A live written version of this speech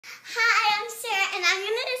Hi, I'm Sarah, and I'm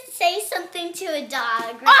going to say something to a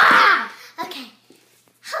dog. Right now. Okay.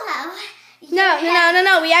 Hello.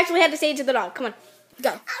 No. We actually had to say it to the dog. Come on. Go.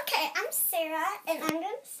 Okay, I'm Sarah, and I'm going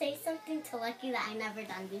to say something to Lucky that I never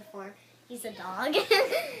done before. He's a dog.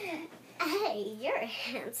 Hey, you're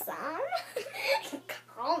handsome.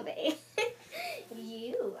 Call me.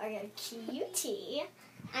 You are a cutie.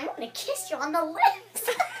 I'm going to kiss you on the lips.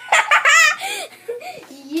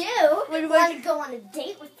 You want to go on a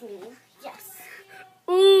date with me? Yes.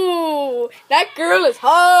 Ooh, that girl is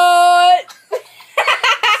hot.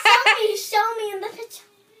 Show me in the picture.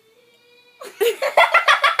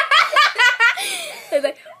 It's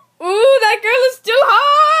like, ooh, that girl is too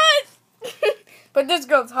hot. But this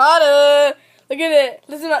girl's hotter. Look at it.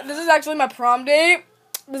 This is actually my prom date.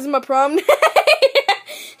 This is my prom date.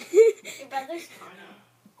 Your brother's hotter.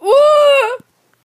 Ooh.